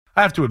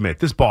I have to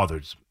admit, it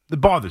bothers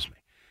me.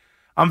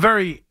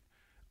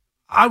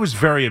 I was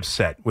very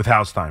upset with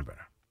Hal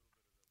Steinbrenner,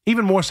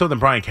 even more so than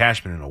Brian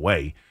Cashman in a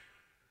way,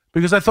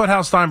 because I thought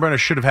Hal Steinbrenner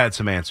should have had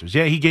some answers.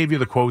 Yeah, he gave you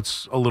the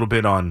quotes a little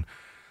bit on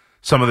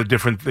some of the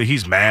different.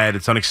 He's mad.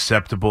 It's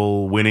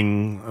unacceptable.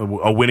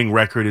 A winning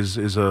record is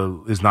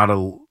not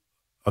an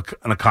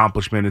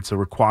accomplishment. It's a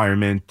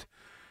requirement.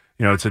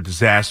 It's a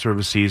disaster of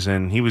a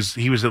season. He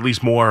was at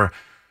least more,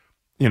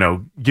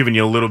 giving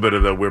you a little bit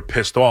of the we're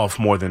pissed off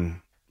more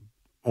than,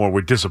 or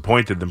we're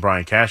disappointed than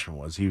Brian Cashman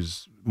was. He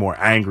was more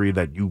angry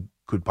that you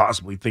could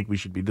possibly think we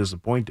should be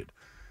disappointed.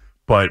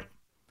 But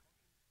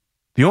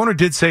the owner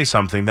did say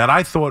something that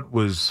I thought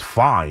was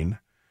fine,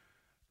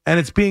 and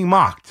it's being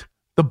mocked.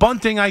 The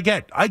bunting I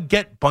get. I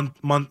get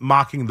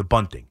mocking the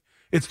bunting.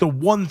 It's the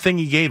one thing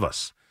he gave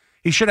us.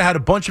 He should have had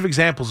a bunch of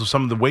examples of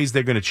some of the ways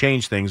they're going to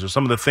change things or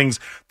some of the things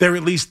they're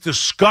at least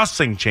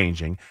discussing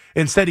changing.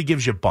 Instead, he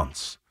gives you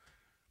bunts.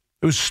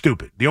 It was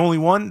stupid. The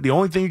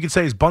only thing you can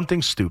say is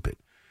bunting's stupid.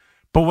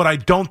 But what I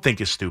don't think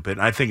is stupid,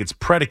 and I think it's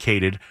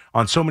predicated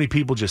on so many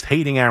people just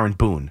hating Aaron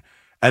Boone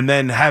and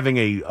then having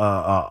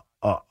a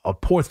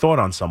poor thought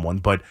on someone.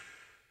 But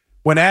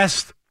when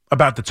asked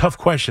about the tough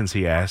questions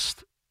he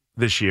asked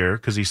this year,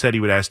 because he said he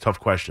would ask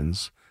tough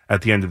questions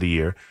at the end of the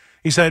year,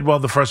 he said, well,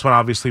 the first one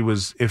obviously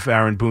was if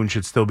Aaron Boone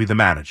should still be the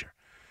manager.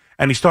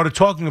 And he started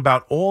talking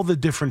about all the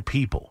different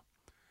people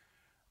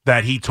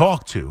that he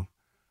talked to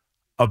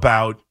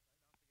about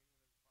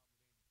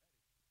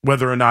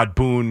whether or not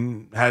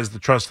Boone has the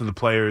trust of the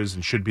players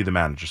and should be the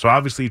manager. So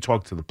obviously he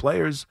talked to the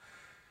players.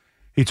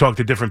 He talked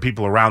to different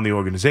people around the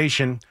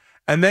organization.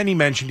 And then he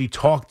mentioned he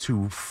talked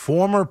to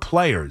former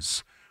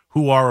players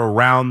who are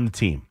around the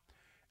team.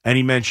 And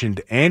he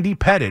mentioned Andy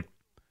Pettitte,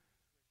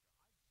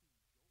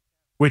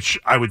 which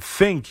I would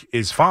think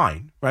is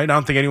fine, right? I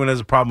don't think anyone has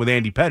a problem with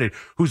Andy Pettitte,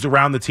 who's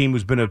around the team,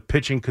 who's been a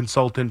pitching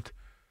consultant.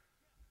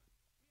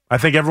 I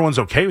think everyone's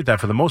okay with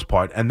that for the most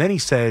part. And then he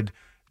said,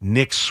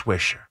 Nick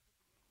Swisher.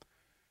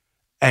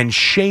 And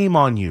shame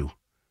on you.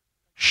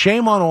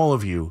 Shame on all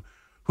of you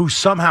who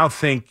somehow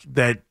think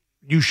that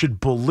you should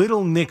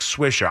belittle Nick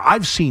Swisher.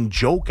 I've seen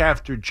joke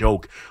after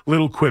joke,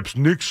 little quips.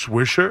 Nick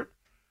Swisher?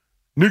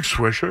 Nick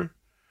Swisher?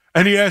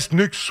 And he asked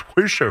Nick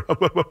Swisher.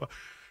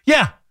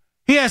 Yeah,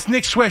 he asked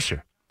Nick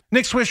Swisher.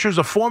 Nick Swisher is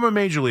a former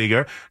major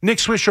leaguer. Nick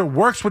Swisher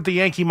works with the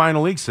Yankee minor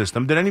league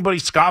system. Did anybody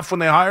scoff when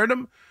they hired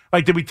him?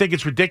 Like, did we think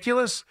it's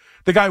ridiculous?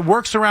 The guy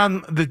works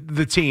around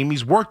the team.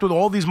 He's worked with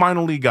all these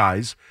minor league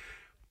guys.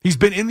 He's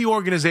been in the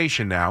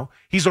organization now.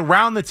 He's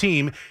around the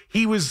team.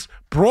 He was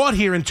brought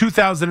here in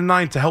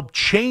 2009 to help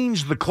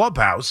change the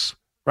clubhouse,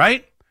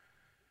 right?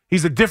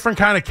 He's a different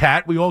kind of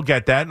cat. We all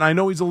get that. And I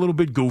know he's a little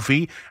bit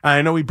goofy.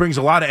 I know he brings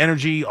a lot of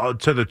energy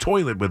to the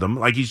toilet with him.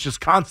 Like, he's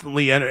just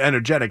constantly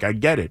energetic. I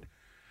get it.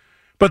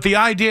 But the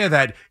idea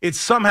that it's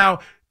somehow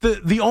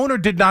the owner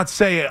did not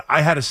say,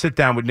 I had to sit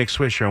down with Nick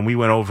Swisher and we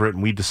went over it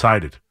and we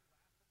decided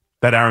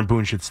that Aaron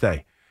Boone should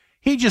stay.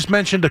 He just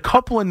mentioned a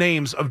couple of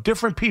names of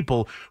different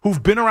people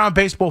who've been around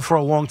baseball for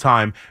a long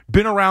time,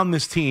 been around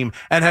this team,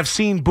 and have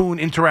seen Boone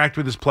interact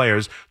with his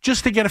players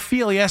just to get a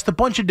feel. He asked a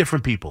bunch of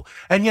different people.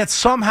 And yet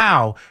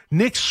somehow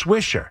Nick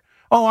Swisher,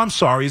 oh, I'm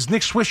sorry, is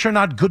Nick Swisher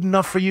not good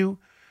enough for you?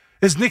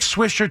 Is Nick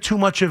Swisher too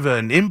much of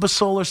an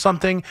imbecile or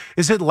something?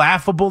 Is it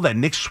laughable that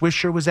Nick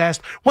Swisher was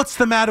asked? What's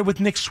the matter with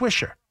Nick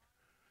Swisher?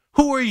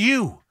 Who are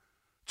you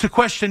to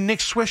question Nick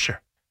Swisher?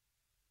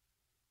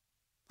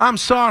 I'm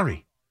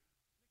sorry.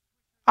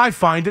 I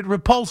find it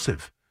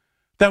repulsive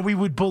that we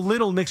would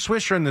belittle Nick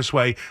Swisher in this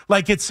way.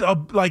 It's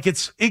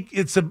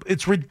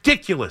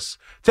ridiculous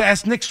to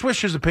ask Nick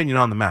Swisher's opinion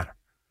on the matter.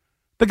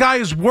 The guy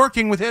is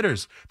working with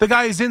hitters. The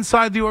guy is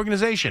inside the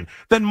organization.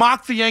 Then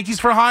mock the Yankees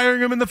for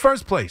hiring him in the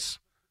first place.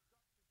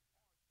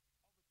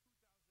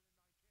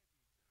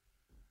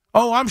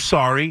 Oh, I'm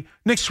sorry.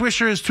 Nick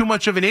Swisher is too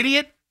much of an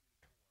idiot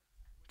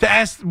to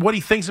ask what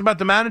he thinks about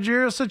the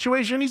managerial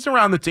situation. He's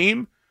around the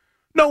team.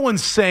 No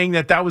one's saying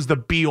that was the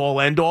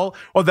be-all, end-all,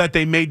 or that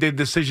they made their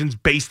decisions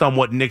based on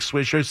what Nick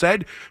Swisher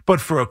said.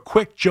 But for a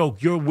quick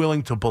joke, you're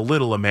willing to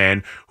belittle a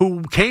man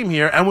who came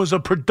here and was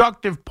a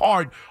productive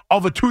part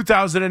of a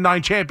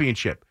 2009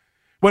 championship.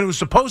 When it was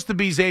supposed to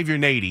be Xavier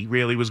Nady,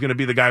 really, was going to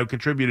be the guy who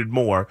contributed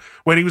more.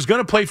 When he was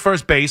going to play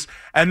first base,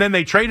 and then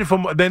they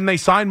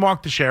signed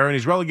Mark Teixeira, and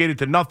he's relegated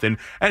to nothing,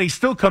 and he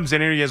still comes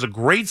in here, and he has a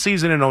great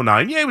season in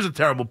 2009. Yeah, he was a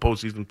terrible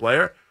postseason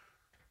player.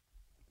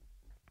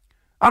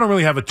 I don't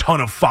really have a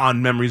ton of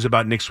fond memories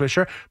about Nick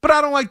Swisher, but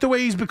I don't like the way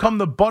he's become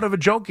the butt of a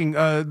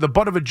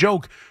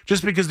joke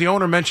just because the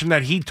owner mentioned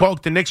that he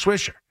talked to Nick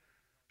Swisher.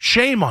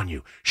 Shame on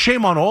you.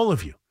 Shame on all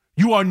of you.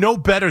 You are no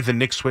better than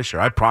Nick Swisher,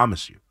 I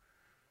promise you.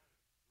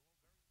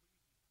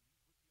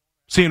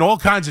 Seeing all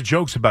kinds of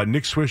jokes about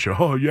Nick Swisher.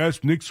 Oh,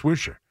 yes, Nick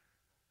Swisher.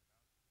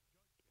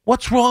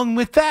 What's wrong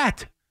with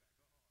that?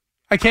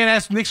 I can't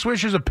ask Nick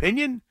Swisher's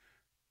opinion?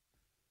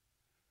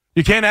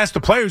 You can't ask the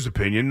player's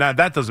opinion. Now,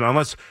 that doesn't,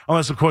 unless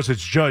of course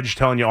it's Judge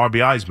telling you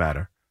RBIs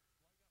matter.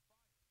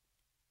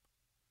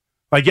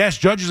 Like, yes,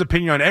 Judge's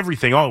opinion on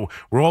everything. Oh,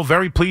 we're all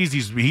very pleased.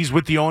 He's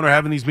with the owner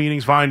having these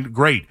meetings. Fine,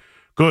 great.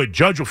 Good.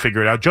 Judge will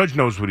figure it out. Judge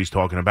knows what he's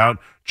talking about.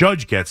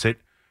 Judge gets it.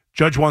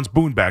 Judge wants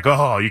Boone back.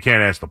 Oh, you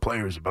can't ask the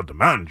players about the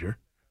manager.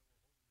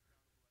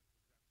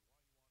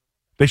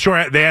 They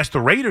asked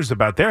the Raiders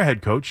about their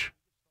head coach.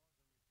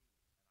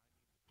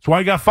 That's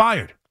why he got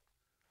fired.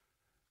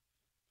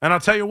 And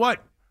I'll tell you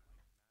what.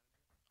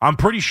 I'm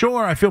pretty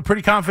sure, I feel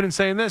pretty confident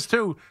saying this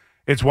too.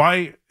 It's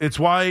why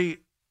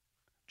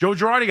Joe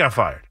Girardi got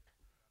fired.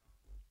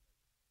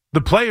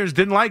 The players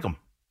didn't like him.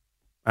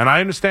 And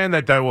I understand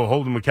that will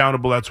hold him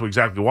accountable. That's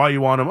exactly why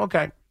you want him.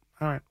 Okay.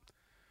 All right.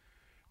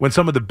 When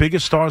some of the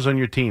biggest stars on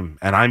your team,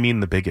 and I mean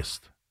the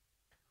biggest,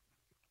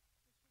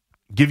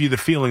 give you the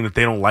feeling that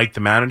they don't like the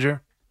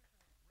manager,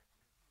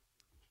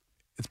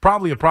 it's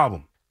probably a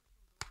problem.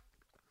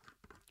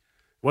 It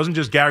wasn't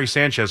just Gary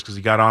Sanchez because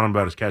he got on him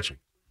about his catching.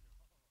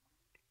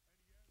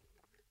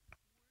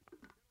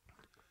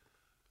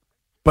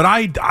 But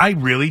I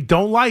really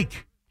don't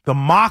like the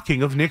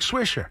mocking of Nick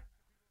Swisher.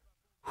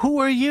 Who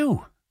are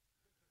you?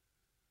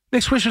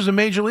 Nick Swisher's a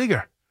major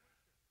leaguer.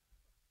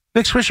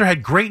 Nick Swisher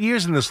had great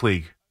years in this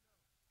league.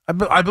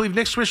 I believe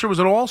Nick Swisher was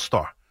an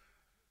all-star.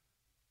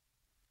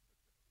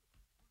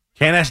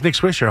 Can't ask Nick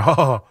Swisher.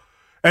 Oh,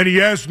 and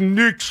he asked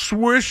Nick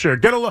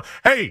Swisher.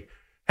 Hey,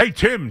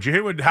 Tim, did you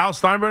hear what Hal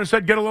Steinbrenner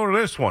said? Get a load of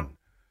this one.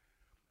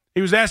 He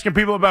was asking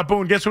people about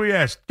Boone. Guess who he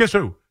asked? Guess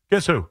who?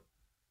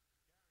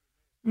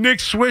 Nick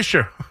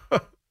Swisher.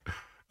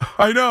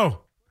 I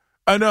know.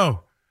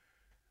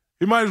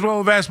 He might as well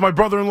have asked my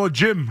brother-in-law,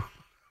 Jim.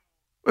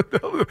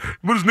 What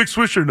does Nick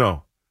Swisher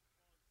know?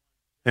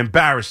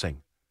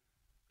 Embarrassing.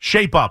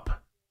 Shape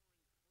up.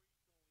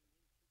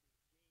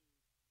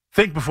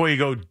 Think before you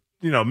go,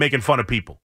 making fun of people.